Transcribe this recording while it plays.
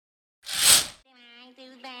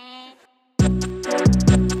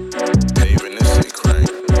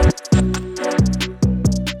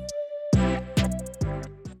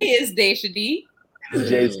It's Daisha D. It's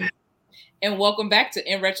Jason. And welcome back to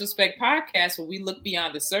In Retrospect Podcast, where we look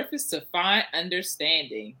beyond the surface to find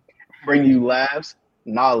understanding. Bring you laughs,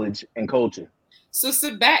 knowledge, and culture. So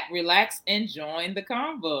sit back, relax, and join the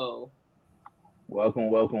convo.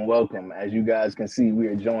 Welcome. As you guys can see, we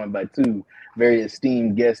are joined by two very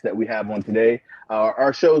esteemed guests that we have on today.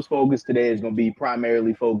 Our show's focus today is going to be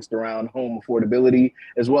primarily focused around home affordability,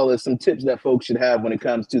 as well as some tips that folks should have when it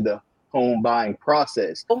comes to the home buying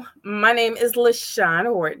process. My name is LaShawn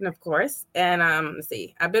Horton, of course, and let's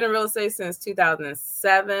see, I've been in real estate since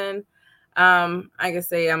 2007. I can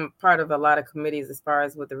say I'm part of a lot of committees as far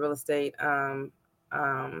as with the real estate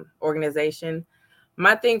organization.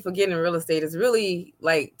 My thing for getting in real estate is really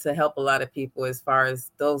like to help a lot of people as far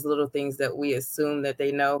as those little things that we assume that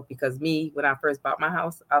they know. Because me, when I first bought my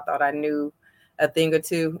house, I thought I knew a thing or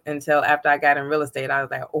two until after I got in real estate. I was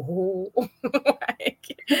like, oh,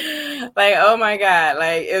 like, oh my God.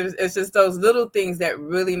 Like, it's just those little things that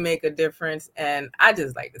really make a difference. And I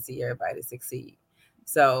just like to see everybody succeed.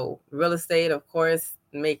 So real estate, of course,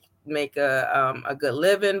 make a good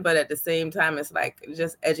living, but at the same time, it's like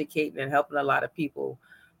just educating and helping a lot of people,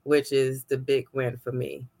 which is the big win for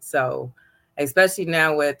me. So especially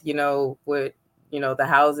now with the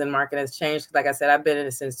housing market has changed. Like I said, I've been in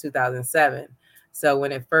it since 2007. So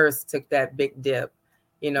when it first took that big dip,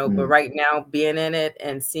 but right now being in it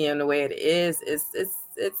and seeing the way it is, it's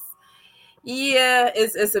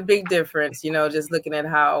a big difference, just looking at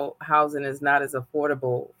how housing is not as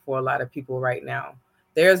affordable for a lot of people right now.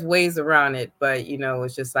 There's ways around it, but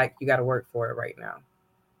it's just like you got to work for it right now.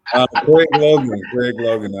 Craig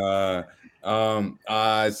Logan.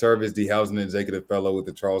 I serve as the Housing Executive Fellow with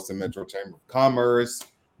the Charleston Metro Chamber of Commerce.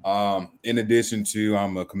 In addition to,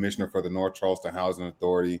 I'm a commissioner for the North Charleston Housing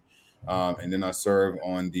Authority. And then I serve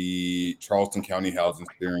on the Charleston County Housing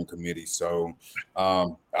Steering Committee. So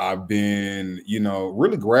I've been,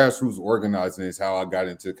 really grassroots organizing is how I got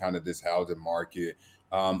into kind of this housing market.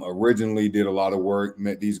 Originally did a lot of work,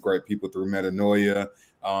 met these great people through Metanoia,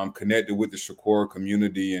 connected with the Shakur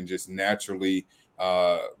community, and just naturally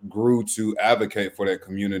grew to advocate for that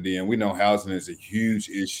community. And we know housing is a huge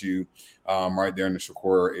issue right there in the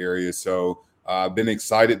Shakur area. So I've been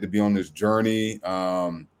excited to be on this journey.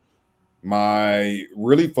 My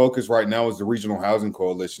really focus right now is the Regional Housing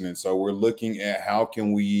Coalition. And so we're looking at how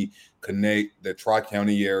can we connect the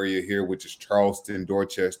Tri-County area here, which is Charleston,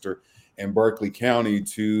 Dorchester, and Berkeley County,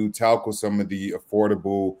 to tackle some of the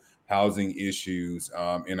affordable housing issues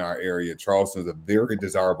in our area. Charleston is a very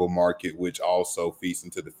desirable market, which also feeds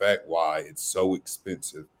into the fact why it's so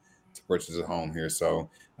expensive to purchase a home here. So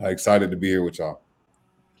excited to be here with y'all.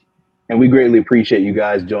 And we greatly appreciate you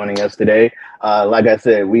guys joining us today. Like I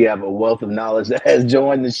said, we have a wealth of knowledge that has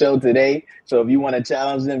joined the show today. So if you want to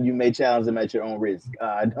challenge them, you may challenge them at your own risk.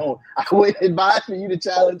 I wouldn't advise for you to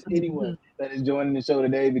challenge anyone that is joining the show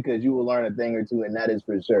today, because you will learn a thing or two, and that is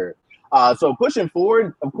for sure. So pushing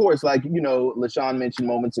forward, of course, like, LaShawn mentioned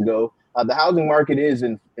moments ago, the housing market is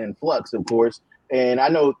in flux, of course. And I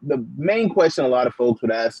know the main question a lot of folks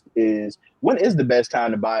would ask is, when is the best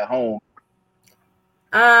time to buy a home?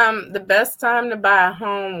 The best time to buy a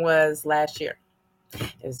home was last year.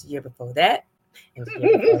 It was the year before that. It was the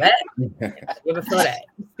year before that. It was the year before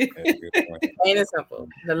that. Plain and simple.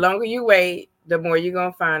 The longer you wait, the more you're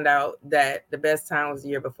gonna find out that the best time was the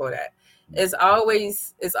year before that. It's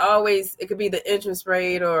always, it could be the interest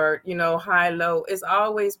rate or, high, low. It's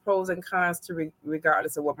always pros and cons to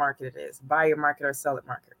regardless of what market it is, buyer market or seller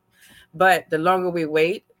market. But the longer we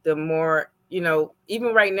wait, the more,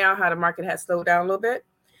 even right now, how the market has slowed down a little bit,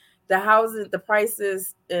 the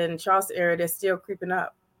prices in Charleston area, they're still creeping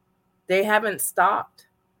up. They haven't stopped,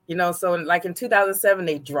 so like in 2007,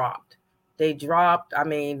 they dropped. I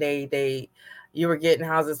mean, you were getting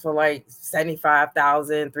houses for like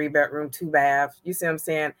 $75,000, 3-bedroom, 2-bath. You see what I'm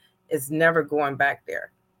saying? It's never going back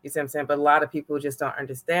there. You see what I'm saying? But a lot of people just don't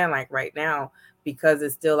understand, like right now, because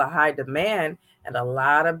it's still a high demand and a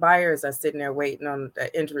lot of buyers are sitting there waiting on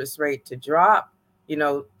the interest rate to drop,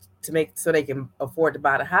 to make so they can afford to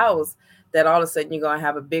buy the house, that all of a sudden you're going to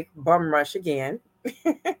have a big bum rush again.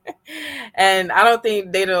 And I don't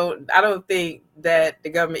think that the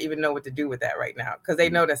government even know what to do with that right now, because they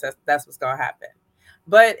know that's what's going to happen.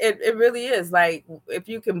 But it really is like, if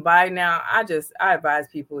you can buy now, I advise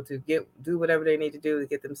people to do whatever they need to do to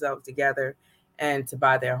get themselves together and to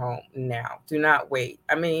buy their home now. Do not wait.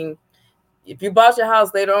 I mean, if you bought your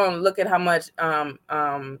house later on, look at how much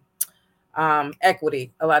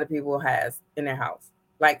equity a lot of people has in their house.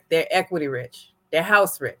 Like, they're equity rich, they're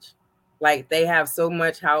house rich. Like, they have so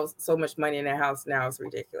much money in their house now, it's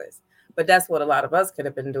ridiculous. But that's what a lot of us could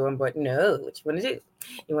have been doing. But no, what you want to do?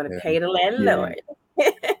 You want to pay the landlord.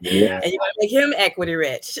 Yeah. And you want to make him equity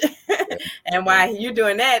rich. And while you're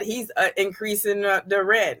doing that, he's increasing the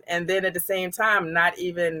rent. And then at the same time, not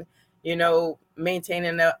even,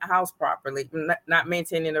 maintaining the house properly, not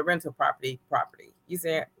maintaining the rental property. You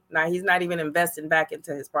see, now he's not even investing back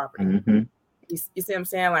into his property. Mm-hmm. You see what I'm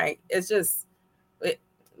saying? Like, it's just,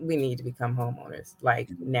 we need to become homeowners, like,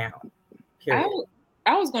 now. Period.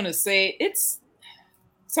 I was going to say,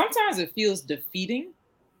 sometimes it feels defeating,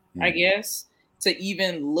 I guess, to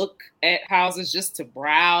even look at houses just to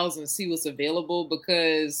browse and see what's available,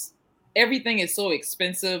 because everything is so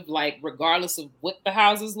expensive. Like, regardless of what the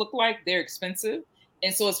houses look like, they're expensive.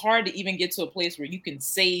 And so it's hard to even get to a place where you can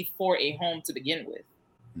save for a home to begin with.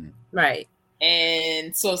 Right.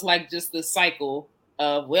 And so it's like just the cycle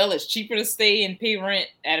of, well, it's cheaper to stay and pay rent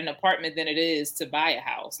at an apartment than it is to buy a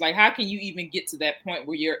house. Like, how can you even get to that point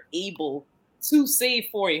where you're able to save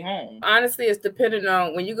for a home? Honestly, it's dependent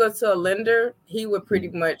on, when you go to a lender, he would pretty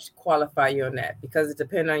much qualify you on that, because it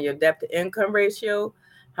depends on your debt to income ratio,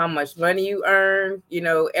 how much money you earn.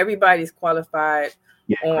 Everybody's qualified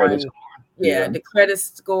on the credit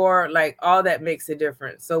score, like, all that makes a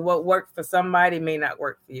difference. So what worked for somebody may not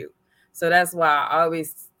work for you. So that's why I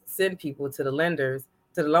always send people to the lenders,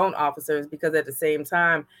 to the loan officers, because at the same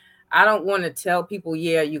time, I don't want to tell people,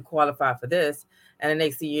 yeah, you qualify for this, and the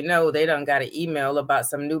next thing you know, they done got an email about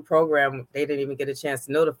some new program they didn't even get a chance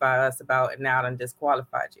to notify us about, and now done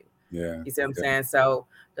disqualified you. Yeah. You see what I'm saying? So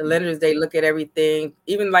the lenders, they look at everything,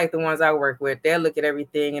 even like the ones I work with, they'll look at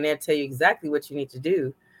everything and they'll tell you exactly what you need to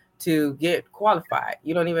do to get qualified.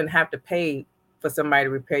 You don't even have to pay for somebody to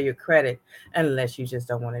repair your credit unless you just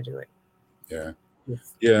don't want to do it. Yeah.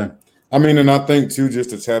 Yeah. I mean, and I think too,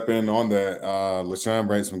 just to tap in on that, LaShawn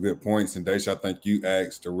brings some good points, and Daisha, I think you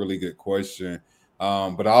asked a really good question.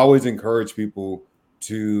 But I always encourage people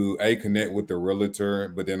to connect with the realtor,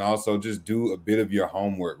 but then also just do a bit of your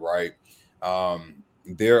homework, right?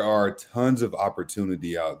 There are tons of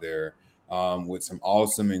opportunity out there with some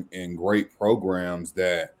awesome and great programs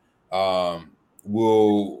that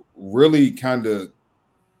will really kind of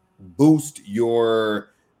boost your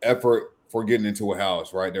effort for getting into a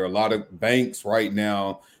house, right? There are a lot of banks right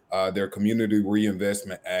now, their Community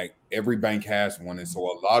Reinvestment Act, every bank has one. And so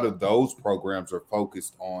a lot of those programs are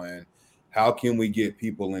focused on how can we get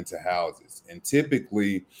people into houses. And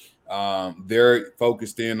typically they're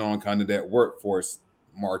focused in on kind of that workforce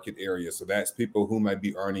market area. So that's people who might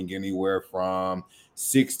be earning anywhere from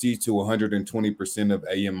 60 to 120% of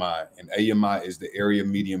AMI. And AMI is the area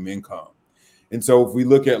median income. And so if we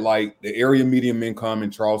look at like the area median income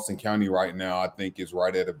in Charleston County right now, I think is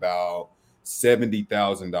right at about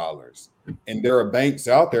 $70,000. And there are banks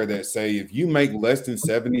out there that say if you make less than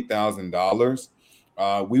 $70,000,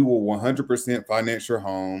 we will 100% finance your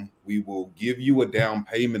home. We will give you a down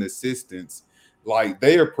payment assistance. Like,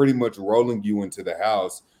 they are pretty much rolling you into the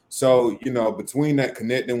house. So, between that,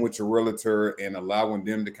 connecting with your realtor and allowing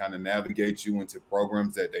them to kind of navigate you into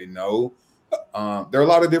programs that they know, there are a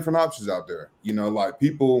lot of different options out there. Like,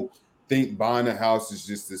 people think buying a house is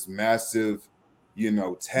just this massive,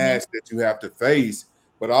 task that you have to face.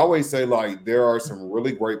 But I always say, like, there are some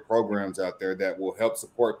really great programs out there that will help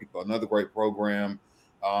support people. Another great program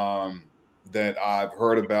that I've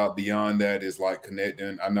heard about beyond that is like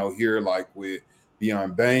connecting. I know here, like with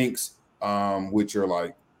Beyond Banks, which are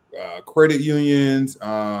like credit unions,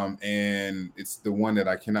 and it's the one that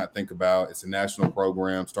I cannot think about. It's a national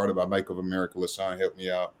program started by Bank of America. LaShawn, help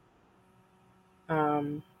me out.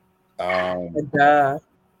 Oh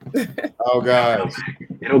gosh,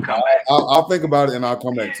 it'll come back. I'll think about it and I'll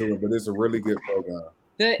come back to it. But it's a really good program.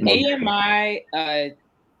 The AMI,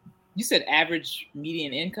 you said average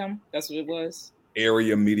median income. That's what it was.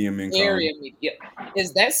 Area median income. Yeah.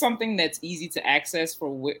 Is that something that's easy to access for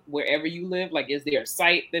wherever you live? Like, is there a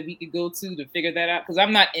site that we could go to figure that out? Because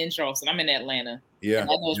I'm not in Charleston. I'm in Atlanta. Yeah. And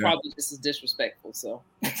I know it's probably just as disrespectful. So.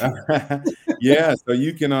 Yeah. So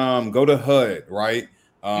you can go to HUD, right?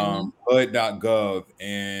 HUD.gov,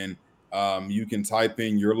 and you can type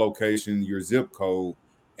in your location, your zip code.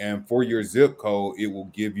 And for your zip code, it will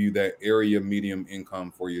give you that area median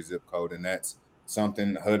income for your zip code. And that's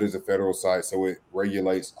something. HUD is a federal site, so it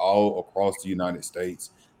regulates all across the United States.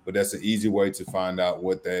 But that's an easy way to find out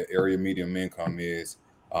what that area median income is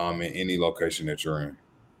in any location that you're in.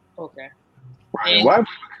 Okay. Right. Why?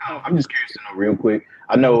 I'm just curious to know real quick.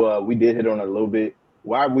 I know we did hit on it a little bit.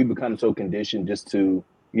 Why have we become so conditioned just to,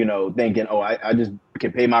 thinking, oh, I just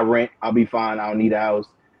can pay my rent. I'll be fine. I don't need a house.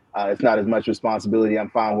 It's not as much responsibility. I'm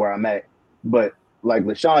fine where I'm at. But like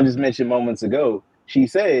LaShawn just mentioned moments ago, she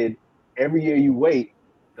said, every year you wait,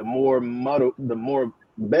 the more muddle, the more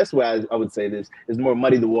best way I would say this is the more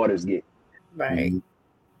muddy the waters get. Right.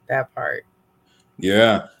 That part.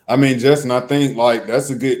 Yeah. I mean, Justin, I think like that's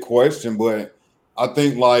a good question, but I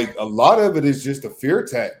think like a lot of it is just a fear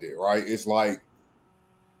tactic, right? It's like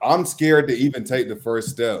I'm scared to even take the first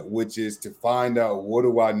step, which is to find out what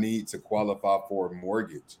do I need to qualify for a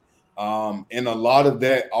mortgage. And a lot of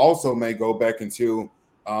that also may go back into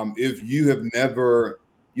if you have never,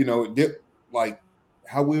 like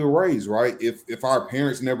how we were raised, right? If our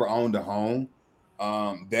parents never owned a home,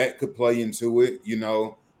 that could play into it,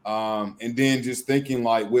 and then just thinking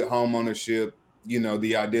like with home ownership,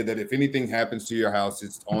 the idea that if anything happens to your house,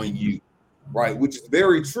 it's on you, right? Which is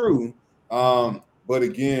very true. But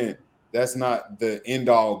again, that's not the end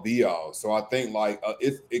all be all. So I think like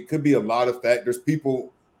it could be a lot of factors.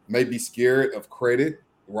 People may be scared of credit,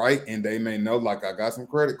 right? And they may know like I got some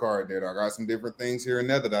credit card debt, I got some different things here and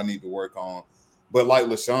there that I need to work on. But like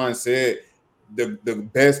LaShawn said, the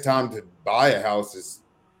best time to buy a house is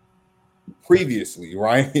previously,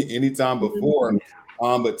 right? Anytime before.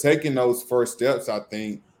 But taking those first steps, I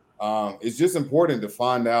think it's just important to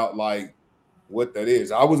find out like what that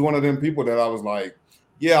is. I was one of them people that I was like,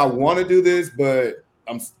 yeah, I want to do this, but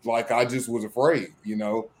I'm like, I just was afraid,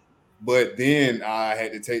 But then I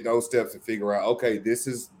had to take those steps to figure out, okay, this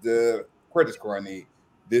is the credit score I need.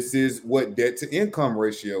 This is what debt to income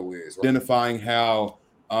ratio is. Identifying how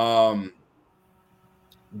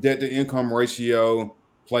debt to income ratio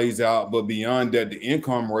plays out, but beyond debt to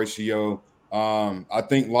income ratio, I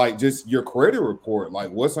think like just your credit report,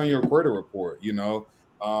 like what's on your credit report,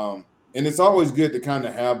 and it's always good to kind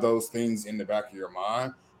of have those things in the back of your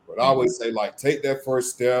mind. But I always say like take that first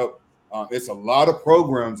step. It's a lot of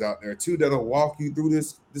programs out there too that'll walk you through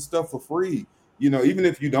this stuff for free. Even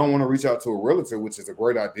if you don't want to reach out to a realtor, which is a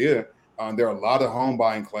great idea, there are a lot of home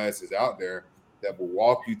buying classes out there that will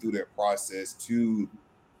walk you through that process to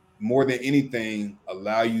more than anything,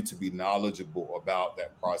 allow you to be knowledgeable about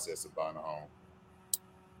that process of buying a home.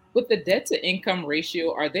 With the debt to income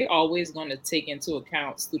ratio, are they always going to take into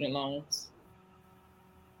account student loans?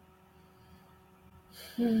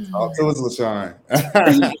 Talk to us, LaShawn.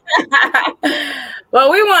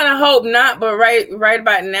 Well, we want to hope not, but right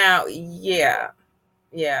about now, yeah.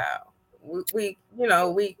 We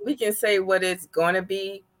can say what it's going to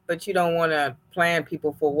be, but you don't want to plan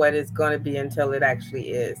people for what it's going to be until it actually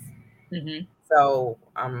is. Mm-hmm. So,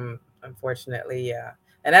 unfortunately, yeah.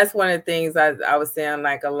 And that's one of the things I was saying,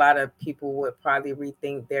 like a lot of people would probably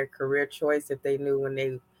rethink their career choice if they knew when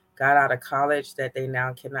they got out of college that they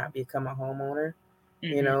now cannot become a homeowner.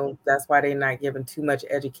 Mm-hmm. That's why they're not given too much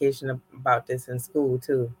education about this in school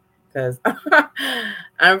too. Because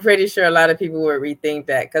I'm pretty sure a lot of people would rethink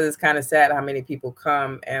that, because it's kind of sad how many people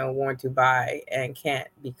come and want to buy and can't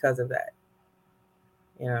because of that.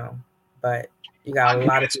 But you got a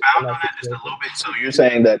lot of people. Expound on that just a little bit. So you're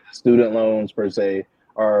saying that student loans per se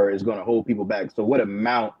is going to hold people back. So what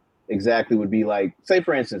amount exactly would be like? Say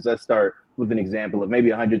for instance, let's start with an example of maybe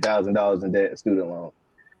 $100,000 in debt student loan.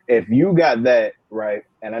 If you got that right,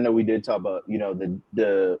 and I know we did talk about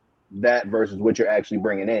the that versus what you're actually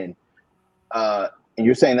bringing in, and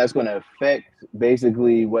you're saying that's going to affect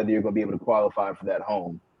basically whether you're going to be able to qualify for that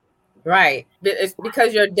home. Right. It's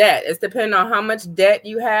because your debt. It's depending on how much debt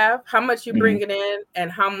you have, how much you bring it in,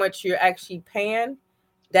 and how much you're actually paying.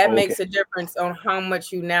 That makes a difference on how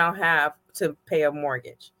much you now have to pay a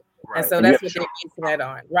mortgage. Right. And so that's what they're basing that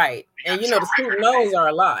on. Right. And the student loans are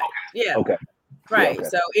a lot. Yeah. Okay. Right. Yeah, okay.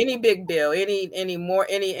 So any big bill, any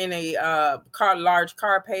large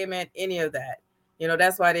car payment, any of that.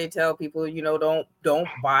 That's why they tell people, don't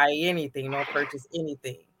buy anything, don't purchase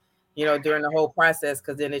anything, during the whole process,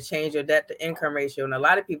 because then it changes your debt to income ratio. And a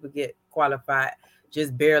lot of people get qualified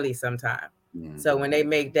just barely sometimes. Mm-hmm. So when they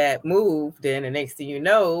make that move, then the next thing you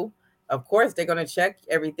know, of course, they're going to check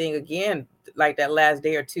everything again, like that last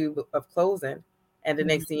day or two of closing. And the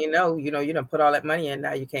next thing you know, you don't put all that money in,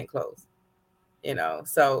 now you can't close.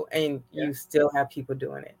 So, and you still have people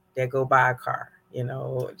doing it. They go buy a car,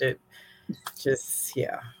 that just,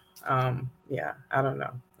 I don't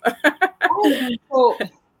know.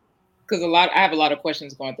 Because I have a lot of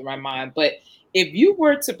questions going through my mind, but if you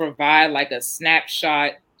were to provide like a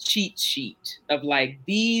snapshot cheat sheet of like,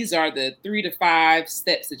 these are the 3 to 5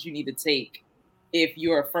 steps that you need to take if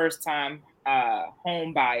you're a first time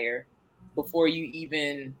home buyer before you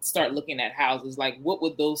even start looking at houses, like what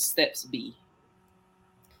would those steps be?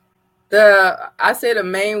 I say the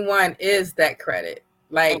main one is that credit,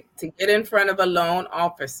 like to get in front of a loan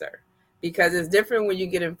officer, because it's different when you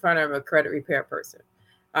get in front of a credit repair person.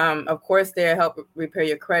 Of course, they'll help repair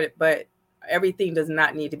your credit, but everything does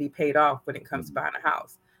not need to be paid off when it comes to buying a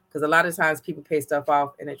house. because a lot of times people pay stuff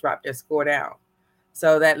off and it dropped their score down.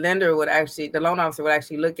 So that lender would actually, the loan officer would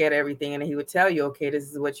actually look at everything and he would tell you, okay,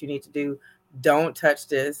 this is what you need to do. Don't touch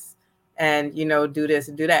this, and do this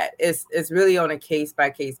and do that. It's really on a case by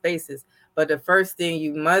case basis. But the first thing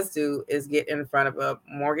you must do is get in front of a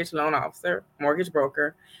mortgage loan officer, mortgage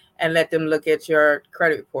broker, and let them look at your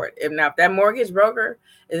credit report. If that mortgage broker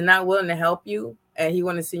is not willing to help you and he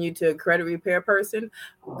want to send you to a credit repair person,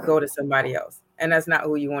 go to somebody else. And that's not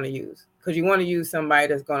who you want to use, because you want to use somebody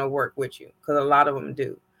that's going to work with you, because a lot of them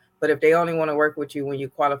do. But if they only want to work with you when you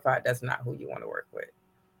qualify, that's not who you want to work with.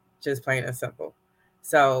 Just plain and simple.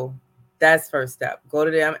 So that's first step. Go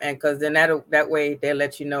to them, and because then that way they'll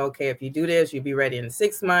let you know, okay, if you do this, you'll be ready in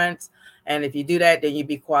 6 months. And if you do that, then you'll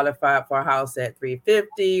be qualified for a house at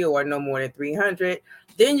 350 or no more than 300.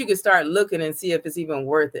 Then you can start looking and see if it's even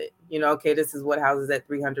worth it. Okay, this is what houses at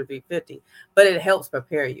 300, 350. But it helps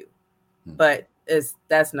prepare you. But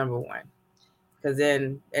that's number one. Because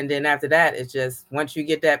then after that, it's just once you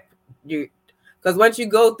get that, because once you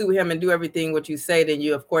go through him and do everything what you say, then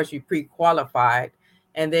you pre-qualified,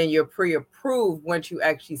 and then you're pre-approved once you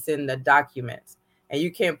actually send the documents. And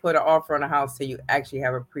you can't put an offer on a house till you actually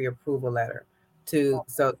have a pre-approval letter so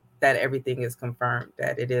that everything is confirmed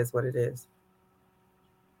that it is what it is.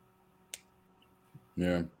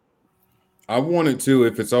 Yeah. I wanted to,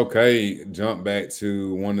 if it's okay, jump back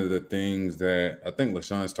to one of the things that I think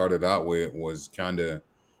LaShawn started out with was kind of,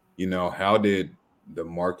 how did the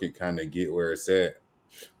market kind of get where it's at?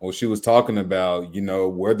 Well, she was talking about,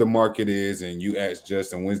 where the market is, and you asked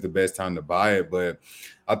Justin, when's the best time to buy it? But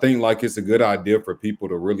I think it's a good idea for people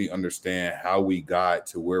to really understand how we got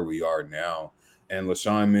to where we are now. And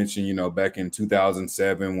LaShawn mentioned, back in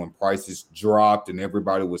 2007 when prices dropped and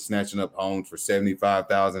everybody was snatching up homes for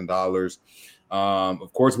 $75,000.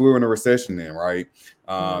 Of course, we were in a recession then, right?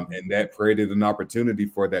 And that created an opportunity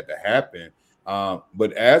for that to happen.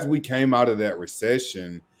 But as we came out of that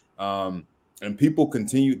recession, and people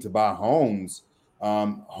continued to buy homes,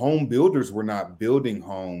 home builders were not building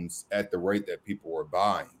homes at the rate that people were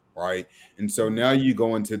buying, right? And so now you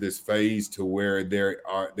go into this phase to where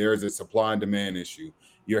there's a supply and demand issue.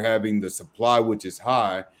 You're having the supply, which is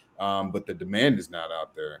high, but the demand is not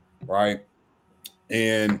out there, right?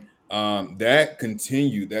 And that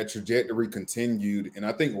trajectory continued. And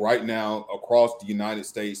I think right now across the United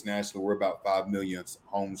States, nationally, we're about 5 million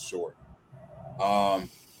homes short.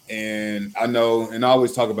 And I know, and I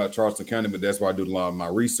always talk about Charleston County, but that's why I do a lot of my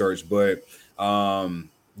research. But,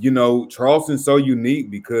 Charleston's so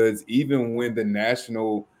unique because even when the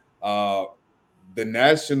national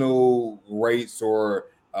rates or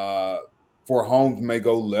for homes may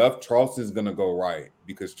go left, Charleston's going to go right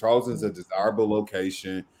because Charleston's a desirable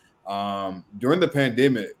location. During the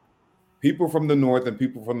pandemic, people from the north and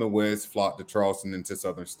people from the west flocked to Charleston and to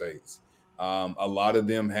southern states. A lot of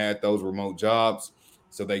them had those remote jobs.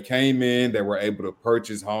 So they came in, they were able to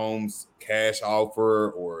purchase homes, cash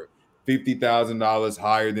offer, or $50,000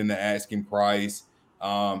 higher than the asking price.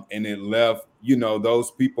 And it left,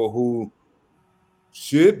 those people who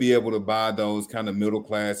should be able to buy those kind of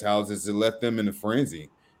middle-class houses, it left them in a frenzy.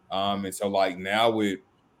 And so now with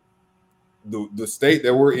the state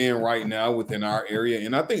that we're in right now within our area,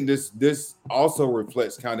 and I think this also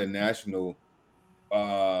reflects kind of national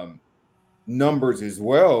numbers as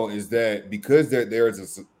well, is that because there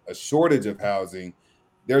is a shortage of housing,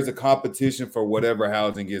 there's a competition for whatever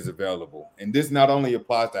housing is available. And this not only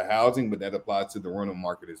applies to housing, but that applies to the rental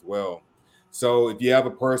market as well. So if you have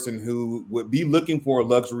a person who would be looking for a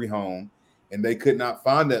luxury home and they could not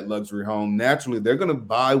find that luxury home, naturally, they're going to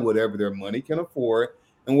buy whatever their money can afford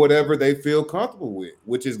and whatever they feel comfortable with,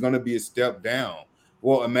 which is going to be a step down.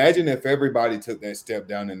 Well, imagine if everybody took that step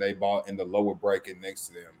down and they bought in the lower bracket next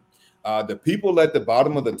to them. The people at the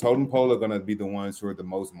bottom of the totem pole are going to be the ones who are the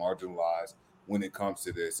most marginalized when it comes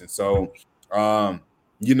to this. And so,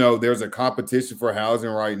 there's a competition for housing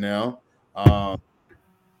right now. And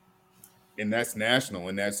that's national.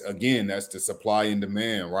 And that's the supply and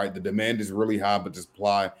demand, right? The demand is really high, but the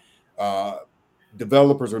supply,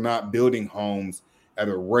 developers are not building homes at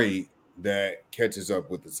a rate that catches up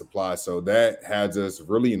with the supply. So that has us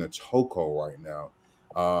really in a chokehold right now.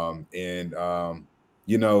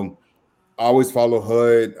 I always follow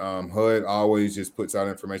HUD. HUD always just puts out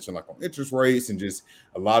information like on interest rates and just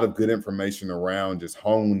a lot of good information around just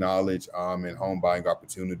home knowledge and home buying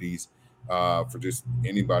opportunities for just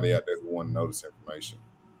anybody out there who want to know this information.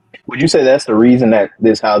 Would you say that's the reason that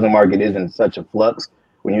this housing market is in such a flux?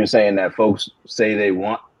 When you're saying that folks say they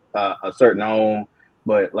want a certain home,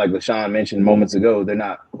 but like LaShawn mentioned moments ago, they're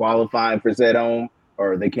not qualifying for said home,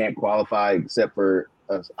 or they can't qualify except for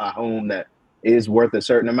a home that is worth a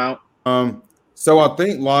certain amount? So I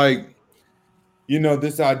think like,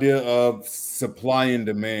 this idea of supply and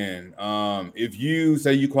demand. If you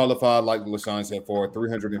say you qualified, like LaShawn said, for a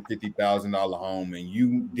 $350,000 home, and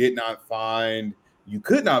you could not find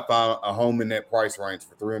a home in that price range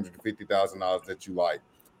for $350,000 that you like,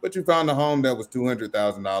 but you found a home that was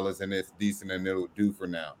 $200,000 and it's decent and it'll do for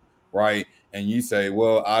now, right? And you say,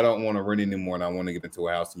 well, I don't want to rent anymore and I want to get into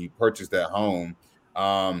a house, and you purchase that home.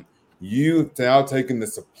 You've now taken the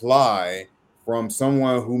supply from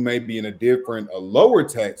someone who may be in a lower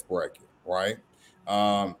tax bracket, right?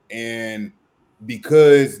 And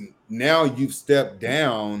because now you've stepped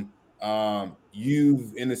down,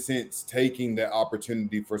 you've in a sense taking that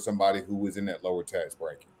opportunity for somebody who is in that lower tax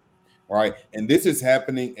bracket, right? And this is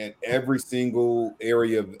happening at every single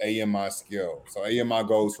area of AMI scale. So AMI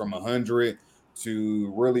goes from 100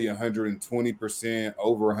 to really 120%,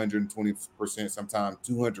 over 120%, sometimes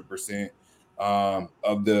 200%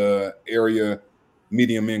 of the area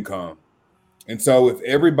medium income. And so if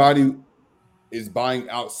everybody is buying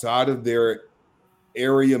outside of their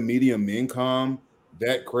area medium income,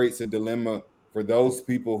 that creates a dilemma for those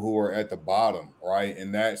people who are at the bottom, right?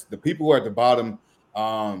 And that's the people who are at the bottom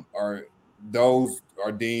are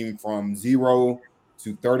deemed from 0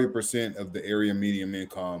 to 30% of the area medium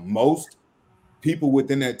income. Most people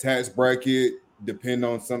within that tax bracket depend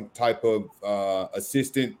on some type of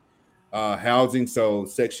assistant housing, so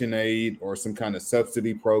Section 8 or some kind of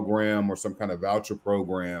subsidy program or some kind of voucher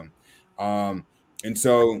program. And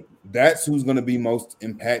so that's who's going to be most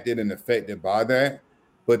impacted and affected by that.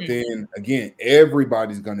 But then again,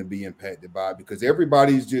 everybody's going to be impacted by it because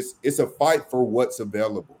it's a fight for what's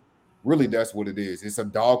available. Really, that's what it is. It's a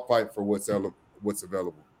dog fight for what's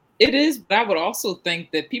available. It is, but I would also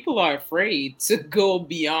think that people are afraid to go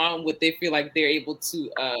beyond what they feel like they're able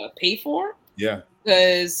to pay for. Yeah.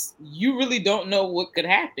 Because you really don't know what could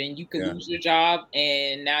happen. You could lose your job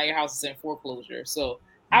and now your house is in foreclosure. So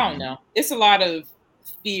I don't know. It's a lot of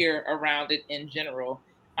fear around it in general.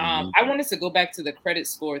 I wanted to go back to the credit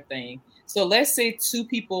score thing. So let's say two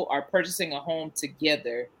people are purchasing a home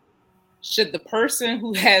together. Should the person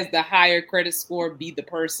who has the higher credit score be the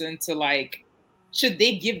person to should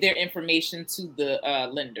they give their information to the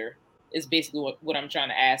lender? Is basically what I'm trying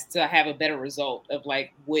to ask, to have a better result of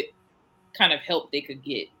what kind of help they could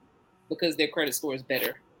get because their credit score is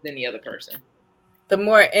better than the other person. The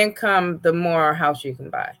more income, the more house you can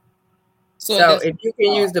buy. So if you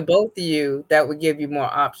can use the both of you, that would give you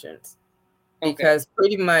more options. Because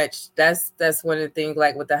pretty much that's one of the things,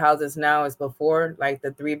 like with the houses now is before, like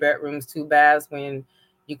the 3 bedrooms, 2 baths, when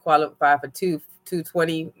you qualify for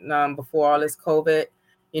 220 before all this COVID,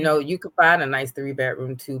 you could find a nice 3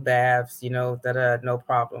 bedroom, 2 baths, that are no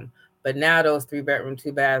problem. But now those 3 bedroom,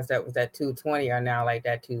 2 baths that was at 220 are now like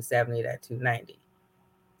that 270, that 290.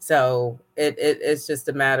 So it's just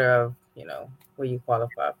a matter of, what you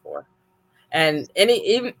qualify for. And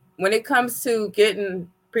even when it comes to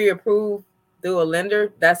getting pre-approved through a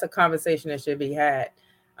lender, that's a conversation that should be had.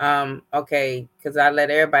 Because I let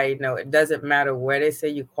everybody know it doesn't matter where they say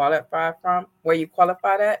you qualify from, where you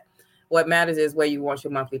qualify at. What matters is where you want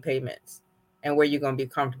your monthly payments and where you're going to be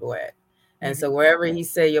comfortable at. And so wherever he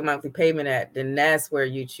say your monthly payment at, then that's where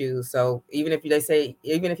you choose. So even if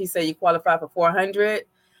he say you qualify for 400,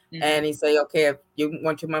 and he say, okay, if you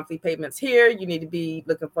want your monthly payments here, you need to be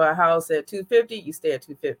looking for a house at 250. You stay at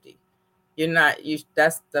 250.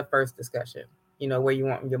 That's the first discussion. Where you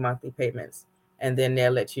want your monthly payments, and then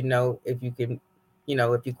they'll let you know if you can,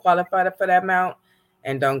 if you qualify for that amount,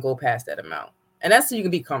 and don't go past that amount. And that's so you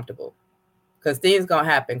can be comfortable. Because things gonna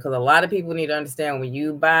happen. Because a lot of people need to understand, when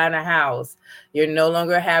you buying a house, you no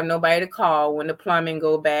longer have nobody to call when the plumbing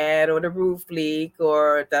go bad or the roof leak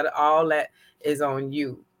or that all that is on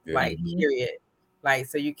you. Period.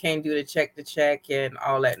 So you can't do the check and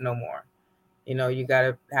all that no more. You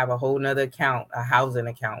gotta have a whole nother account, a housing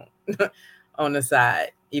account on the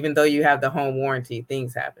side. Even though you have the home warranty,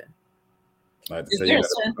 things happen. Is there a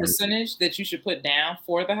certain percentage that you should put down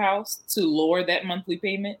for the house to lower that monthly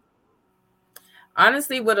payment?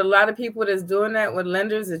 Honestly, with a lot of people that's doing that with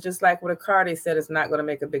lenders, it's just like with a car. They said it's not going to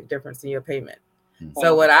make a big difference in your payment.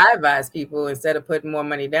 So what I advise people, instead of putting more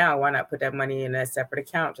money down, why not put that money in a separate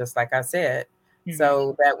account, just like I said,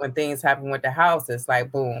 so that when things happen with the house, it's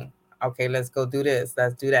like, boom, okay, let's go do this,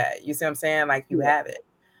 let's do that. You see what I'm saying? Like you have it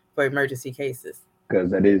for emergency cases.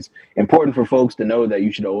 Because that is important for folks to know, that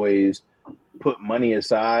you should always put money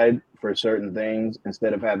aside for certain things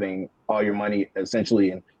instead of having all your money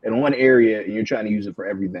essentially in one area and you're trying to use it for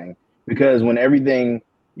everything. Because when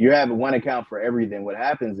you have one account for everything, what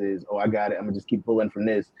happens is, I got it, I'm gonna just keep pulling from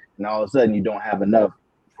this, and all of a sudden you don't have enough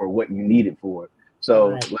for what you need it for. So,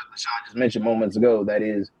 like LaShawn just mentioned moments ago, that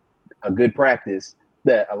is a good practice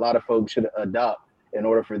that a lot of folks should adopt in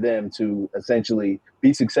order for them to essentially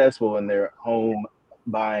be successful in their home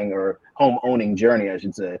buying or home owning journey, I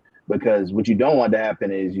should say. Because what you don't want to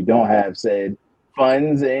happen is you don't have said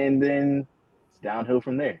funds, and then it's downhill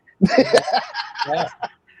from there. Yeah.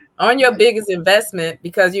 On your biggest investment,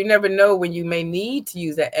 because you never know when you may need to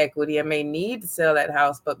use that equity and may need to sell that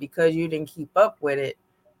house, but because you didn't keep up with it,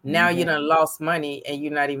 now you done lost money and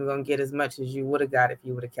you're not even going to get as much as you would have got if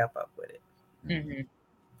you would have kept up with it.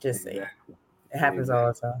 Just saying. It happens all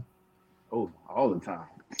the time. Oh, all the time.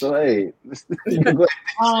 So, hey. So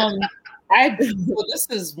this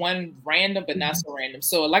is one random, but not so random.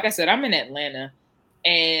 So, like I said, I'm in Atlanta,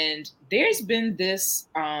 and there's been this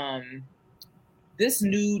this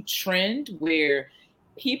new trend where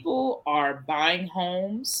people are buying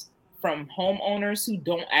homes from homeowners who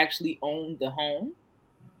don't actually own the home.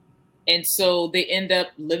 And so they end up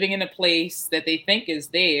living in a place that they think is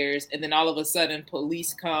theirs, and then all of a sudden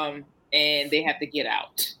police come and they have to get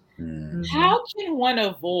out. How can one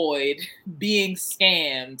avoid being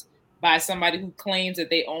scammed by somebody who claims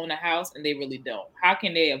that they own a house and they really don't? How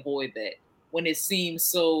can they avoid that when it seems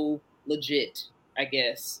so legit, I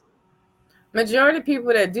guess? Majority of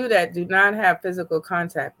people that do that do not have physical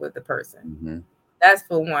contact with the person. That's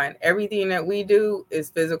for one. Everything that we do is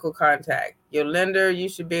physical contact. Your lender, you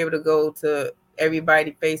should be able to go to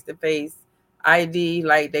everybody face to face, ID,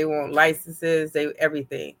 like they want licenses,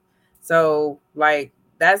 everything. So like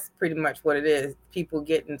that's pretty much what it is. People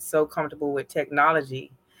getting so comfortable with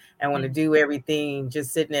technology and want to do everything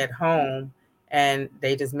just sitting at home, and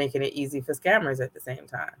they just making it easy for scammers at the same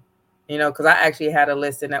time. You know, because I actually had a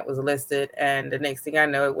listing that was listed, and the next thing I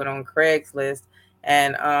know, it went on Craigslist,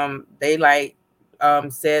 and they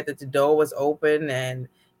said that the door was open, and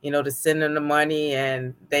to send them the money,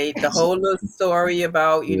 and the whole little story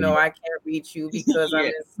about I can't reach you because I'm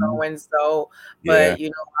in so and so, but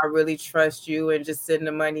I really trust you, and just send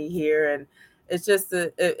the money here. And it's just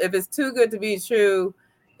if it's too good to be true,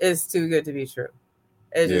 it's too good to be true.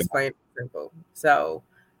 It's just plain simple. So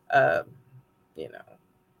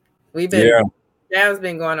we've been Jam's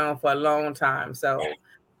been going on for a long time. So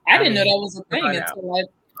I didn't know that was a thing until I.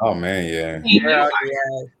 Oh man, Girl,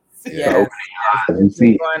 yes. It's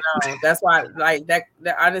been going on. That's why, like that.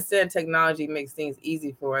 I understand technology makes things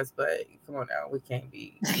easy for us, but come on now, we can't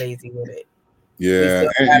be lazy with it. Yeah, we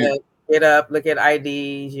still gotta get up, look at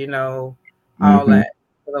IDs, all that.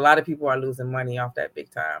 But a lot of people are losing money off that big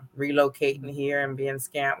time, relocating here and being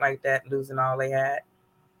scammed like that, losing all they had.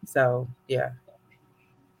 So yeah.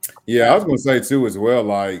 Yeah, I was gonna say too as well.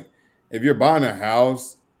 Like, if you're buying a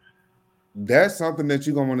house, that's something that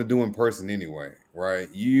you're gonna want to do in person anyway, right?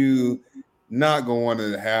 You not gonna want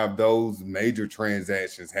to have those major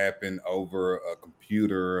transactions happen over a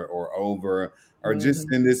computer or just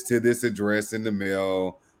send this to this address in the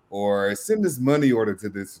mail, or send this money order to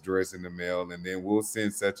this address in the mail, and then we'll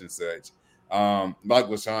send such and such. Like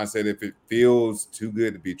LaShawn said, if it feels too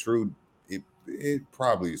good to be true, it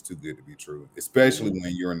probably is too good to be true, especially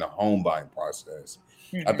when you're in the home buying process.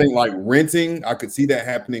 I think like renting, I could see that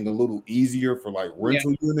happening a little easier for like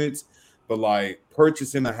rental units, but like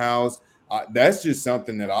purchasing a house, that's just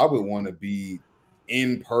something that I would want to be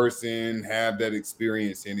in person, have that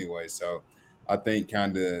experience anyway. So I think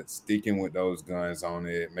kind of sticking with those guns on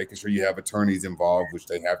it, making sure you have attorneys involved, which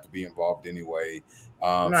they have to be involved anyway.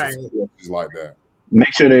 Right. So like that.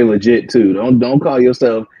 Make sure they're legit too. Don't call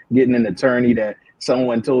yourself getting an attorney that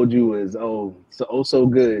someone told you is so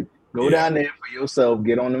good. Go down there for yourself,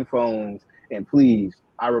 get on them phones, and please,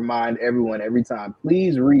 I remind everyone every time,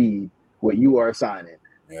 please read what you are signing.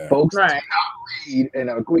 Folks do not read and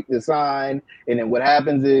are quick to sign. And then what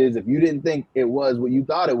happens is, if you didn't think it was what you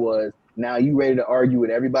thought it was, now you ready to argue with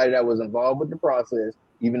everybody that was involved with the process,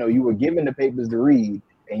 even though you were given the papers to read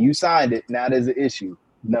and you signed it. Now there's an issue.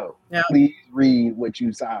 No, please read what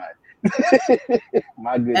you signed.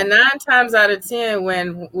 My goodness. And 9 times out of 10,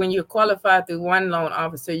 when you're qualified through one loan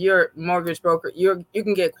officer, your mortgage broker, you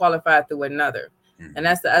can get qualified through another. And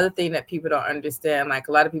that's the other thing that people don't understand. Like,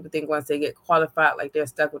 a lot of people think once they get qualified, like they're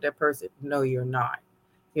stuck with that person. No, you're not.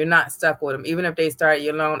 You're not stuck with them. Even if they start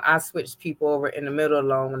your loan, I switch people over in the middle of the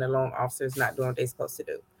loan when the loan officer is not doing what they're supposed to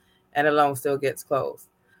do, and the loan still gets closed.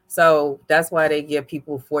 So that's why they give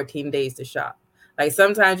people 14 days to shop. Like,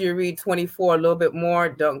 sometimes you read 24 a little bit more.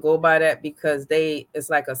 Don't go by that, because it's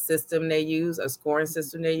like a system they use, a scoring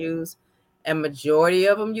system they use. And majority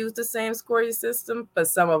of them use the same scoring system, but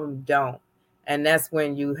some of them don't. And that's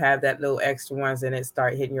when you have that little extra ones, and it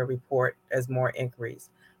start hitting your report as more inquiries.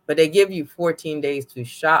 But they give you 14 days to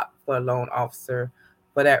shop for a loan officer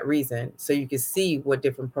for that reason, so you can see what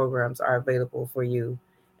different programs are available for you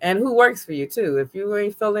and who works for you too. If you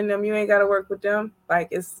ain't filling them, you ain't got to work with them. Like,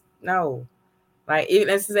 it's no. Like,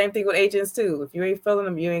 even it's the same thing with agents too. If you ain't filling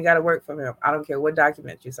them, you ain't got to work for them. I don't care what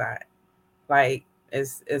document you sign. Like,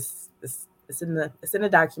 it's in the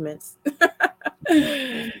documents.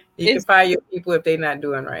 You can fire your people if they're not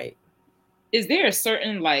doing right. Is there a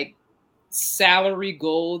certain like salary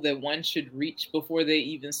goal that one should reach before they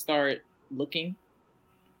even start looking?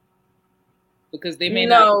 Because they may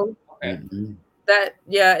not. Okay.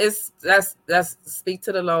 That's speak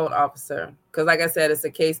to the loan officer, because like I said, it's a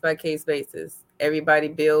case by case basis. Everybody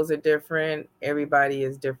bills are different. Everybody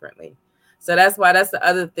is differently. So that's why that's the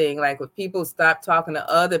other thing. Like, when people stop talking to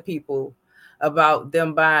other people about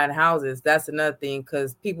them buying houses, that's another thing,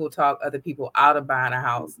 because people talk other people out of buying a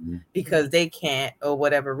house because they can't or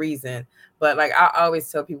whatever reason. But like, I always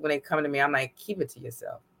tell people when they come to me, I'm like, keep it to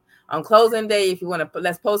yourself. On closing day, if you want to,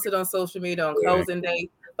 let's post it on social media on closing day.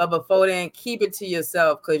 But before then, keep it to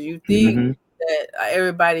yourself, because you think that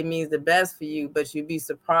everybody means the best for you, but you'd be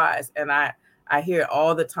surprised. And I hear it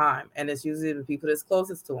all the time, and it's usually the people that's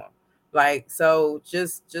closest to them. Like, so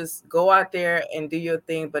just go out there and do your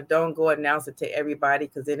thing, but don't go announce it to everybody,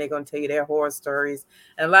 because then they're going to tell you their horror stories.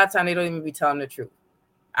 And a lot of times they don't even be telling the truth.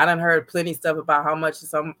 I done heard plenty of stuff about how much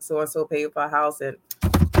some so-and-so paid for a house, and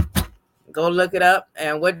go look it up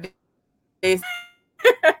and what they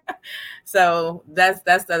So that's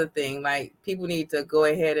the other thing. Like, people need to go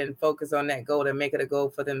ahead and focus on that goal and make it a goal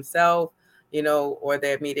for themselves, or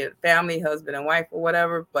their immediate family, husband and wife or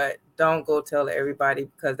whatever. But don't go tell everybody,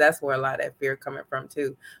 because that's where a lot of that fear coming from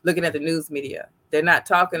too. Looking at the news media, they're not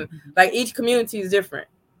talking. Like, each community is different.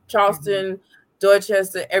 Charleston,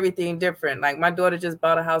 Dorchester, everything different. Like, my daughter just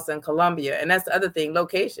bought a house in Columbia, and that's the other thing.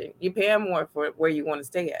 Location, you pay more for where you want to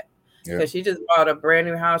stay at. Because she just bought a brand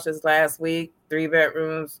new house just last week, 3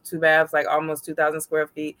 bedrooms, 2 baths, like almost 2,000 square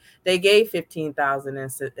feet. They gave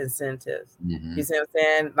 $15,000 incentives. You see what I'm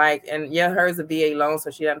saying? Like, and hers a VA loan, so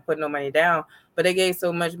she didn't put no money down. But they gave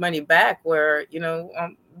so much money back where,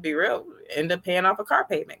 be real, end up paying off a car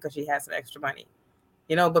payment because she has some extra money.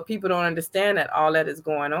 But people don't understand that all that is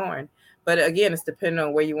going on. But again, it's depending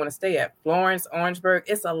on where you want to stay at. Florence, Orangeburg,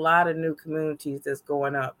 it's a lot of new communities that's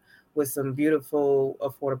going up with some beautiful,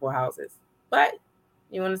 affordable houses. But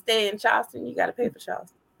you want to stay in Charleston, you got to pay for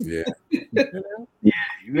Charleston. Yeah. Yeah,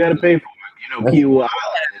 you got to pay for it. Key Island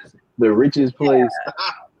is the richest place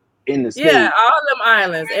in the state. Yeah, all them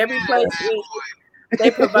islands, every place, they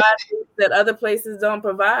provide things that other places don't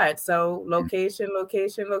provide. So location.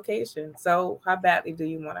 So how badly do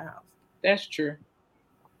you want a house? That's true.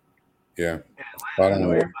 Yeah. I don't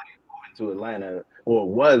know. Everybody moving to Atlanta, or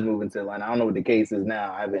was moving to Atlanta. I don't know what the case is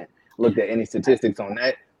now. I haven't looked at any statistics on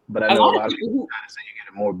that, but I know a lot of people trying to say you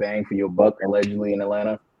get more bang for your buck allegedly in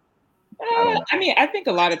Atlanta. I think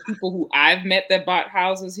a lot of people who I've met that bought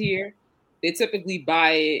houses here, they typically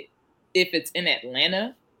buy it if it's in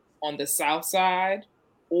Atlanta on the south side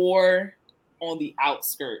or on the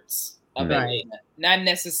outskirts of Atlanta, not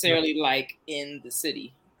necessarily like in the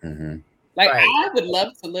city. Like, I would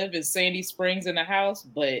love to live in Sandy Springs in a house,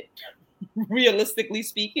 but realistically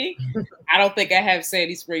speaking, I don't think I have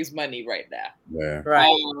Sandy Springs money right now. Yeah.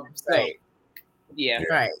 Yeah.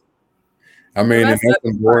 Right. I mean, that's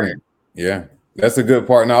important. Yeah, that's a good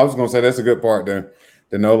part. Now, I was going to say that's a good part to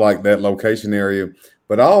know, like, that location area.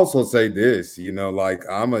 But I also say this, like,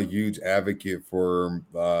 I'm a huge advocate for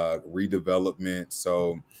redevelopment.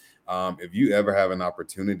 So if you ever have an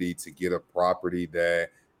opportunity to get a property that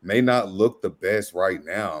may not look the best right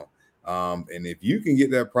now, and if you can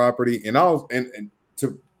get that property, and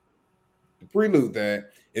to prelude that,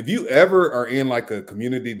 if you ever are in like a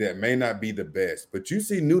community that may not be the best, but you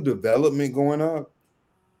see new development going up,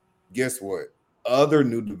 guess what? Other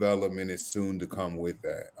new development is soon to come with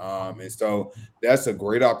that. And so that's a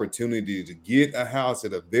great opportunity to get a house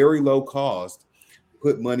at a very low cost,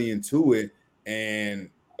 put money into it, and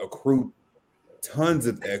accrue tons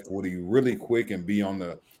of equity really quick and be on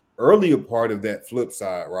the earlier part of that flip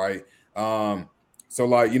side, right? So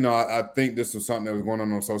like, I think this was something that was going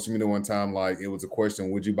on social media one time. Like, it was a question,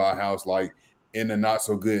 would you buy a house like in a not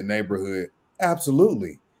so good neighborhood?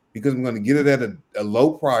 Absolutely. Because I'm going to get it at a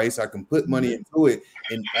low price. I can put money into it.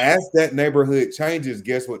 And as that neighborhood changes,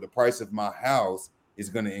 guess what? The price of my house is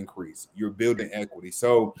going to increase. You're building equity.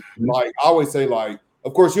 So like, I always say, like,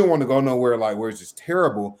 of course you don't want to go nowhere like where it's just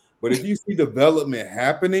terrible. But if you see development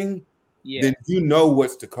happening, then you know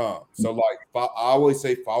what's to come. So like, I always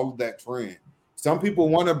say, follow that trend. Some people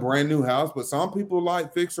want a brand new house, but some people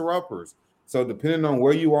like fixer-uppers. So depending on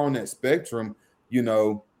where you are on that spectrum,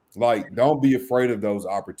 like, don't be afraid of those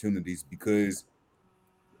opportunities, because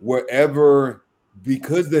wherever,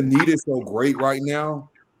 because the need is so great right now,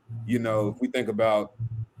 you know, if we think about,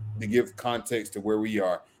 to give context to where we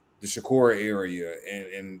are, the Shakora area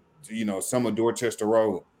and you know, some of Dorchester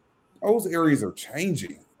Road, those areas are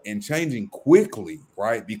changing and changing quickly,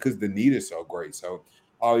 right? Because the need is so great. So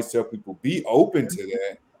I always tell people, be open to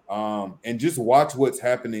that, and just watch what's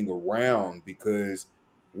happening around, because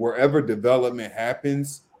wherever development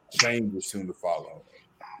happens, change is soon to follow.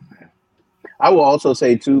 I will also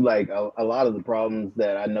say too, like a lot of the problems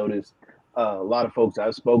that I noticed, a lot of folks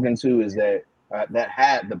I've spoken to is that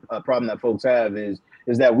the problem that folks have is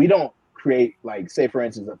that we don't create, like, say for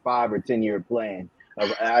instance, a 5 or 10 year plan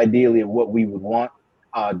of ideally of what we would want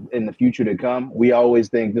in the future to come. We always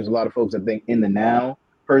think, there's a lot of folks that think in the now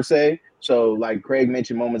per se. So like Craig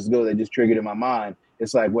mentioned moments ago, that just triggered in my mind.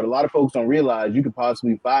 It's like, what a lot of folks don't realize, you could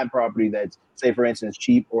possibly find property that's, say for instance,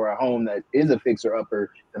 cheap, or a home that is a fixer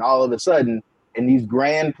upper, and all of a sudden, in these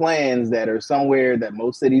grand plans that are somewhere that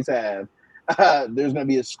most cities have, there's going to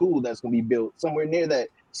be a school that's going to be built somewhere near that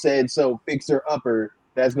said so fixer upper.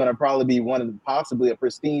 That's going to probably be one of the, possibly a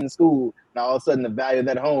pristine school. And all of a sudden, the value of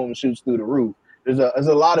that home shoots through the roof. There's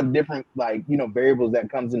a lot of different, like, you know, variables that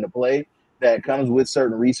comes into play, that comes with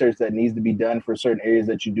certain research that needs to be done for certain areas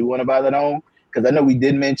that you do want to buy that home. Because I know we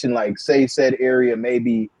did mention, like, say said area may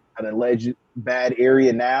be an alleged bad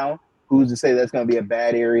area now. Who's to say that's going to be a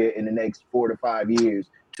bad area in the next 4 to 5 years,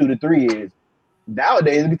 2 to 3 years?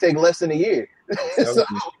 Nowadays, it could take less than a year. so,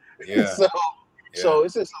 Yeah. so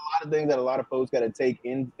it's just a lot of things that a lot of folks got to take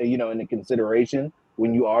in, you know, into consideration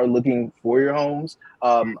when you are looking for your homes.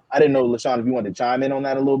 I didn't know, LaShawn, if you wanted to chime in on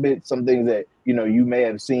that a little bit, some things that, you know, you may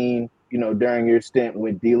have seen, you know, during your stint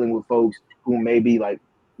with dealing with folks who may be like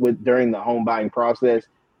during the home buying process,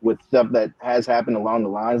 with stuff that has happened along the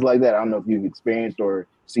lines like that. I don't know if you've experienced or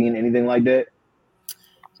seen anything like that.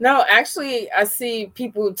 No, actually, I see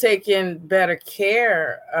people taking better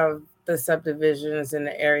care of the subdivisions in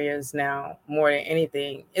the areas now more than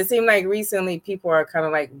anything. It seemed like recently people are kind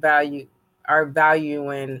of like valuing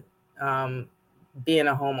being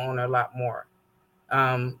a homeowner a lot more.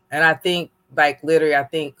 And I think, like, literally, I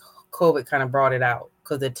think COVID kind of brought it out,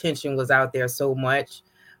 because the tension was out there so much,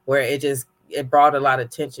 where it brought a lot of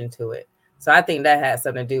attention to it. So I think that had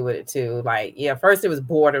something to do with it too. Like, yeah, first it was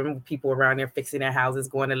boredom, people around there fixing their houses,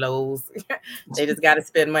 going to Lowe's. They just got to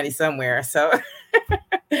spend money somewhere. So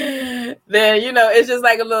then, you know, it's just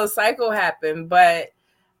like a little cycle happened. But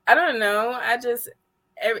I don't know.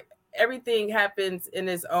 Everything happens in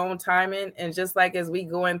its own timing. And just like as we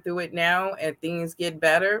going through it now and things get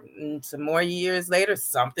better, and some more years later,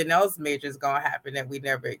 something else major is going to happen that we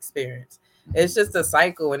never experienced. It's just a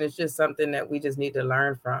cycle, and it's just something that we just need to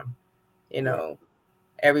learn from, you know,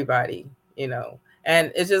 everybody, you know.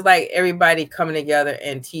 And it's just like everybody coming together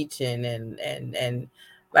and teaching and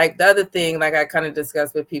like the other thing, like I kind of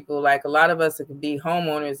discussed with people, like a lot of us could be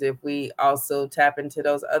homeowners if we also tap into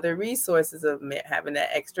those other resources of having that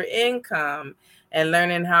extra income and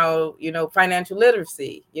learning how, you know, financial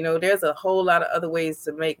literacy. You know, there's a whole lot of other ways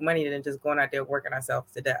to make money than just going out there working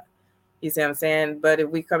ourselves to death. You see what I'm saying? But if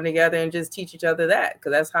we come together and just teach each other that,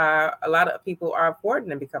 because that's how a lot of people are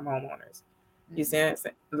affording to become homeowners. You see what I'm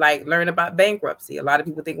saying? Like, learn about bankruptcy. A lot of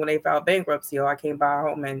people think when they file bankruptcy, oh, I can't buy a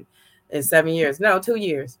home in 7 years. No, 2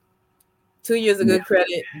 years. 2 years of good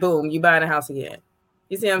credit, boom, you buying a house again.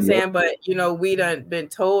 You see what I'm saying? But, you know, we done been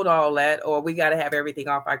told all that, or we got to have everything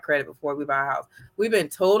off our credit before we buy a house. We've been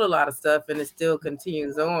told a lot of stuff, and it still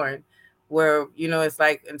continues on, where, you know, it's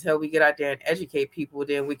like until we get out there and educate people,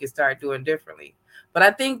 then we can start doing differently. But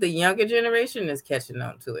I think the younger generation is catching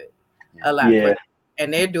on to it a lot quicker.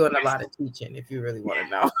 And they're doing a lot of teaching, if you really want to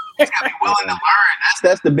know. Be willing to learn.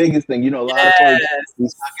 That's the biggest thing. You know, a lot of folks be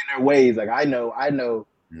stuck in their ways. Like, I know.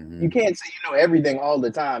 You can't say you know everything all the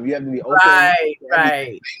time. You have to be open.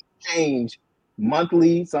 Right. Change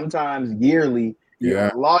monthly, sometimes yearly. You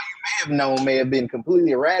know, law you may have known may have been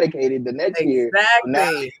completely eradicated the next year. Exactly. Now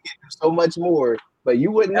you get so much more, but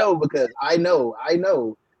you wouldn't know, because I know.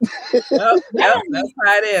 Yep, that's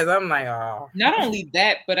how it is. I'm like, oh. Not only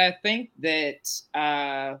that, but I think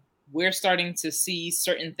that we're starting to see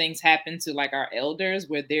certain things happen to, like, our elders,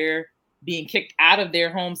 where they're being kicked out of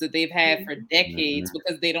their homes that they've had for decades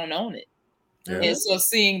because they don't own it. And so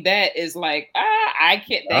seeing that is like, I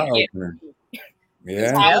can't. That can't.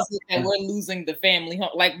 How is it that we're losing the family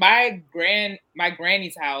home? Like, my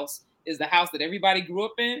granny's house is the house that everybody grew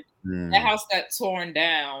up in. That house got torn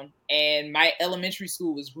down, and my elementary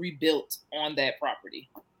school was rebuilt on that property.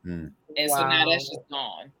 And so now that's just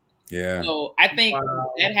gone. So I think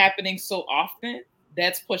that happening so often,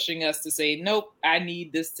 that's pushing us to say, nope, I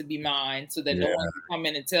need this to be mine, so that no one can come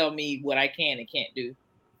in and tell me what I can and can't do.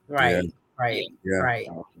 Right. Yeah. Right. Yeah. Right.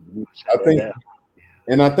 I think,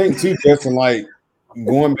 and I think too, Justin, like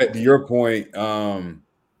going back to your point,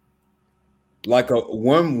 like a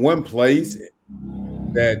one place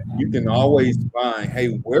that you can always find,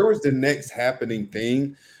 hey, where is the next happening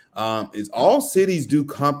thing? Is all cities do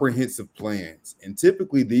comprehensive plans, and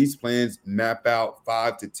typically these plans map out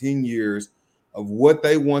 5 to 10 years of what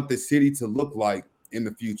they want the city to look like in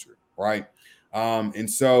the future, right? And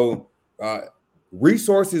so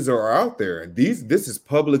resources are out there. This is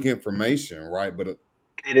public information, right? But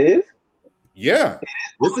It is. yeah,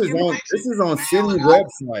 this is on city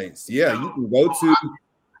websites. Yeah, you can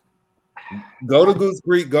go to Goose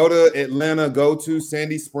Creek, go to Atlanta, go to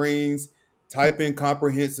Sandy Springs, type in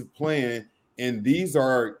comprehensive plan, and these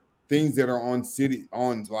are things that are on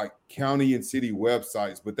like county and city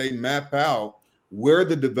websites, but they map out where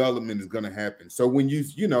the development is going to happen. So when you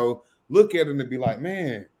look at it and be like,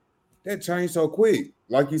 man, that changed so quick.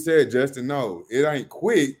 Like you said, Justin, no, it ain't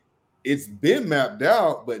quick. It's been mapped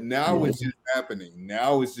out, but now it's just happening.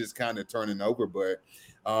 Now it's just kind of turning over. But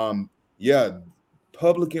yeah,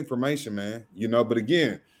 public information, man. But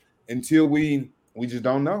again, until we just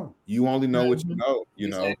don't know. You only know what you know,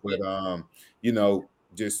 Exactly. but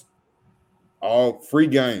just all free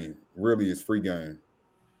game really is free game.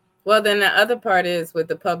 Well, then the other part is with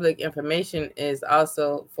the public information is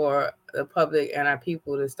also for the public and our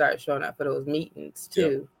people to start showing up for those meetings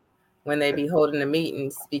too, when they be holding the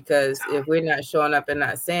meetings. Because if we're not showing up and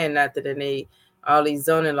not saying nothing, then all these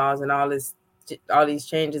zoning laws and all these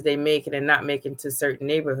changes they make and not making to certain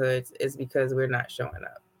neighborhoods is because we're not showing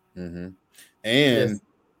up. Mm-hmm. And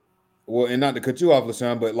well, and not to cut you off,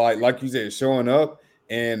 LaShawn, but like you said, showing up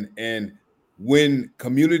and when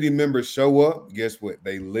community members show up, guess what?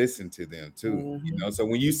 They listen to them too. So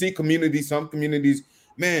when you see some communities,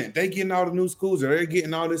 man, they getting all the new schools or they're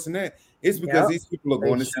getting all this and that. It's because these people are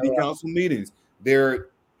going to city council meetings.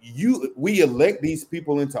 We elect these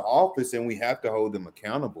people into office and we have to hold them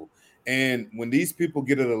accountable. And when these people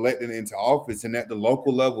get elected into office and at the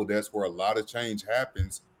local level, that's where a lot of change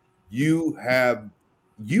happens. You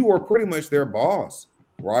are pretty much their boss,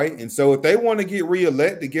 right? And so if they want to get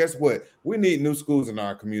reelected, guess what? We need new schools in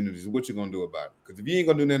our communities. What you gonna do about it? Because if you ain't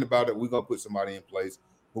gonna do nothing about it, we're gonna put somebody in place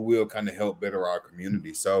who will kind of help better our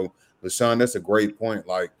community. So, LaShawn, that's a great point.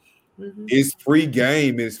 Like, it's free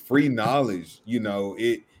game, it's free knowledge.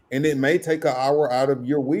 It may take an hour out of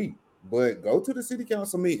your week, but go to the city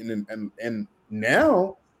council meeting, and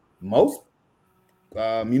now most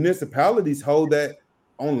municipalities hold that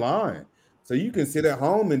online. So you can sit at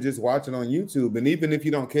home and just watch it on YouTube. And even if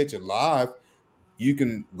you don't catch it live, you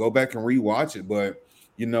can go back and rewatch it. But,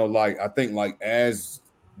 I think like as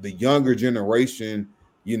the younger generation,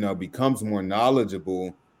 becomes more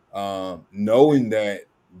knowledgeable, knowing that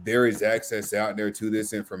there is access out there to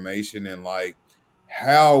this information and like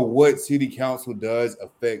what city council does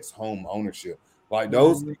affects home ownership. Like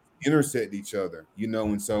those things intersect each other,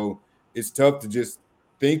 and so it's tough to just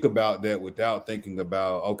think about that without thinking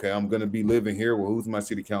about, okay, I'm going to be living here. Well, who's my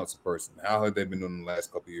city council person? How have they been doing the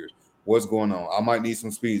last couple of years? What's going on? I might need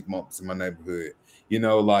some speed bumps in my neighborhood.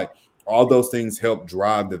 Like all those things help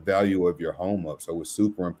drive the value of your home up. So it's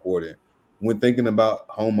super important when thinking about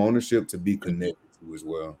home ownership to be connected to as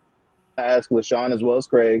well. I ask LaShawn as well as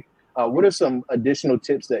Craig, what are some additional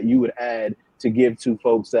tips that you would add to give to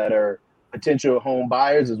folks that are potential home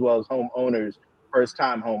buyers as well as home owners,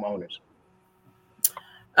 first-time home owners?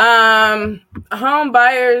 Home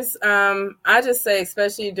buyers, I just say,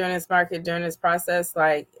 especially during this market, during this process,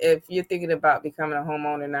 like if you're thinking about becoming a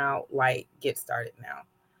homeowner now, like get started now.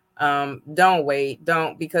 Don't wait.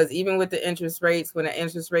 Because even with the interest rates, when the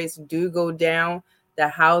interest rates do go down, the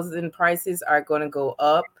housing prices are going to go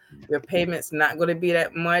up. Your payment's not going to be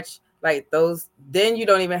that much. Like those, then you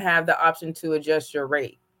don't even have the option to adjust your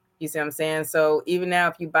rate. You see what I'm saying? So even now,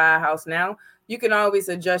 if you buy a house now, you can always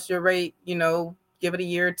adjust your rate, give it a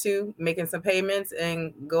year or two, making some payments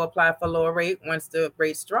and go apply for a lower rate once the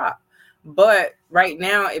rates drop. But right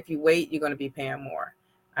now, if you wait, you're going to be paying more.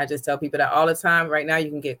 I just tell people that all the time. Right now, you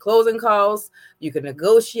can get closing costs, you can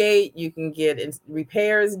negotiate, you can get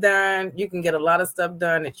repairs done, you can get a lot of stuff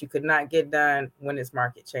done that you could not get done when this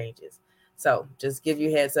market changes. So just give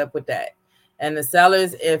you heads up with that. And the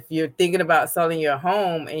sellers, if you're thinking about selling your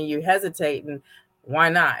home and you're hesitating, why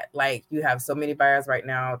not? Like you have so many buyers right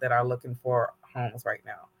now that are looking for homes right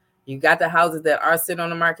now. You got the houses that are sitting on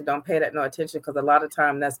the market. Don't pay that no attention because a lot of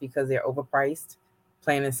time that's because they're overpriced.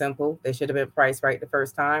 Plain and simple. They should have been priced right the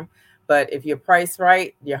first time. But if you're priced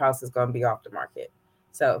right, your house is going to be off the market.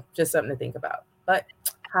 So just something to think about. But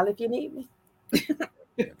holla if you need me.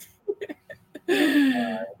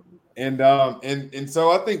 And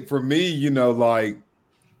so I think for me, you know, like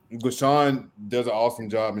LaShawn does an awesome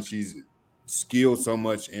job, and she's skilled so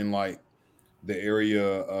much in like the area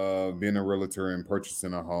of being a realtor and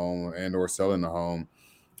purchasing a home and or selling a home.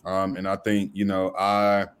 And I think, you know,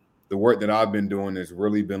 the work that I've been doing has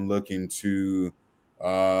really been looking to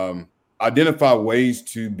identify ways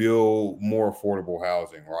to build more affordable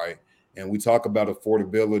housing, right? And we talk about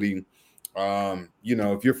affordability. You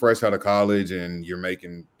know, if you're fresh out of college and you're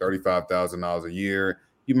making $35,000 a year,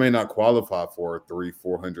 you may not qualify for a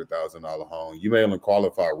 $400,000 home. You may only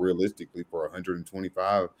qualify realistically for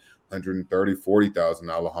 125, 130,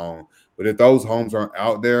 $40,000 home. But if those homes aren't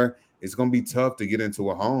out there, it's going to be tough to get into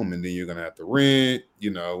a home, and then you're going to have to rent, you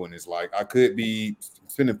know, and it's like I could be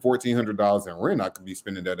spending $1,400 in rent. I could be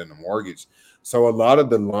spending that in a mortgage. So a lot of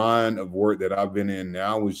the line of work that I've been in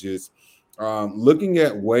now is just looking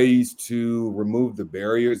at ways to remove the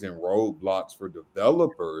barriers and roadblocks for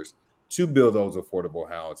developers to build those affordable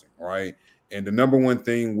housing, right? And the number one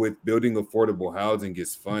thing with building affordable housing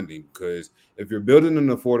is funding, because if you're building an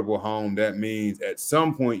affordable home, that means at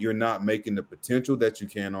some point you're not making the potential that you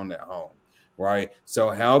can on that home, right? So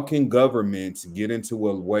how can governments get into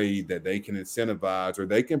a way that they can incentivize or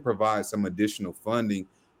they can provide some additional funding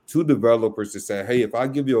to developers to say, hey, if I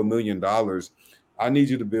give you $1 million, I need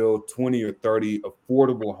you to build 20 or 30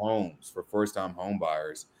 affordable homes for first-time home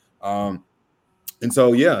buyers. And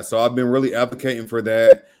so, yeah, so I've been really advocating for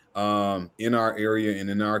that in our area and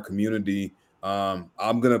in our community. I'm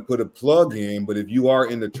going to put a plug in, but if you are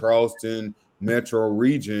in the Charleston metro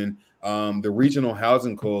region, the Regional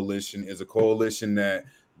Housing Coalition is a coalition that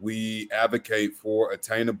we advocate for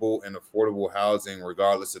attainable and affordable housing,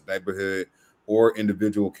 regardless of neighborhood or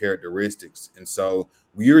individual characteristics. And so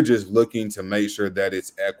we're just looking to make sure that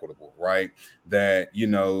it's equitable, right? That, you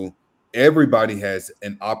know, everybody has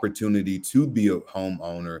an opportunity to be a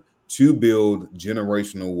homeowner, to build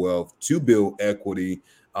generational wealth, to build equity.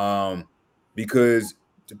 Because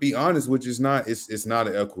to be honest, which is not, it's not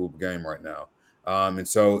an equitable game right now. And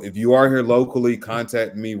so if you are here locally,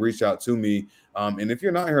 contact me, reach out to me. And if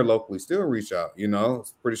you're not here locally, still reach out. You know,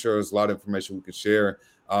 pretty sure there's a lot of information we could share.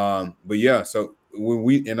 But yeah, so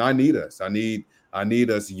when I need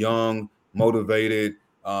us young, motivated,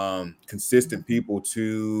 consistent people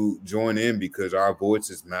to join in, because our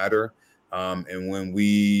voices matter. And when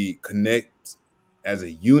we connect as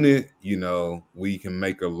a unit, you know, we can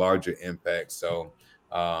make a larger impact. So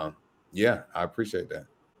yeah, I appreciate that.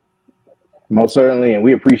 Most certainly, and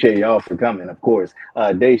we appreciate y'all for coming, of course.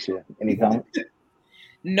 Daisha, any comments?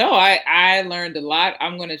 No, I learned a lot.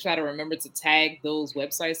 I'm going to try to remember to tag those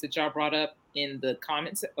websites that y'all brought up in the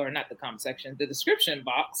comments, or not the comment section, the description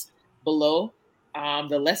box below.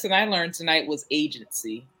 The lesson I learned tonight was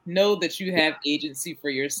agency. Know that you have agency for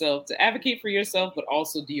yourself to advocate for yourself, but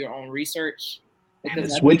also do your own research.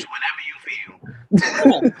 And switch whenever you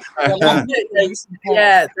feel.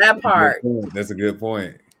 Yeah, that part. That's a good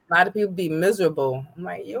point. A lot of people be miserable. I'm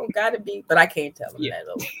like, you don't gotta be, but I can't tell them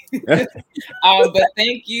that. But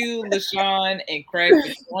thank you, LaShawn and Craig,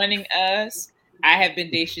 for joining us. I have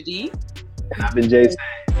been Daisha D. And I've been Jason.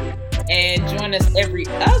 And join us every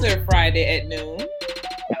other Friday at noon.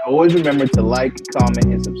 And always remember to like, comment,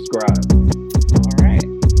 and subscribe.